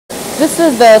This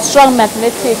is the strong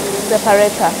magnetic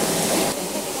separator.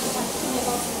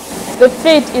 The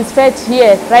feed is fed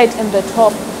here, right in the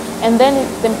top, and then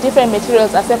the different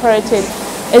materials are separated.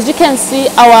 As you can see,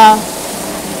 our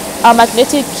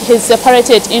magnetic is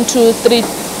separated into 3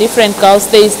 different gauss.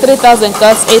 There is 3,000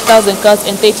 gauss, 8,000 gauss,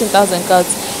 and 13,000 gauss.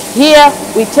 Here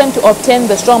we tend to obtain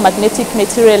the strong magnetic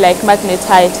material like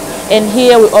magnetite, and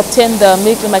here we obtain the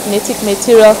medium magnetic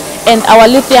material, and our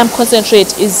lithium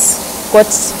concentrate is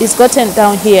gotten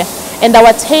down here, and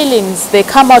our tailings, they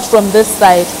come out from this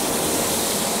side.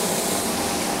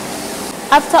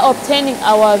 After obtaining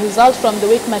our result from the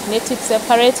weak magnetic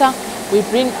separator, we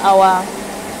bring our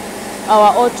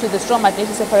ore to the strong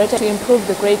magnetic separator to improve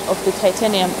the grade of the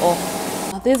titanium ore.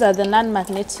 These are the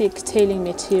non-magnetic tailing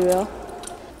material.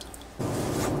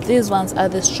 These ones are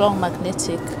the strong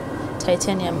magnetic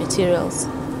titanium materials.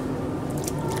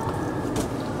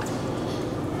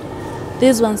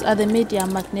 These ones are the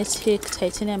medium magnetic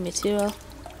titanium material.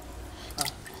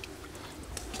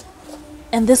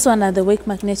 And this one are the weak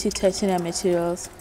magnetic titanium materials.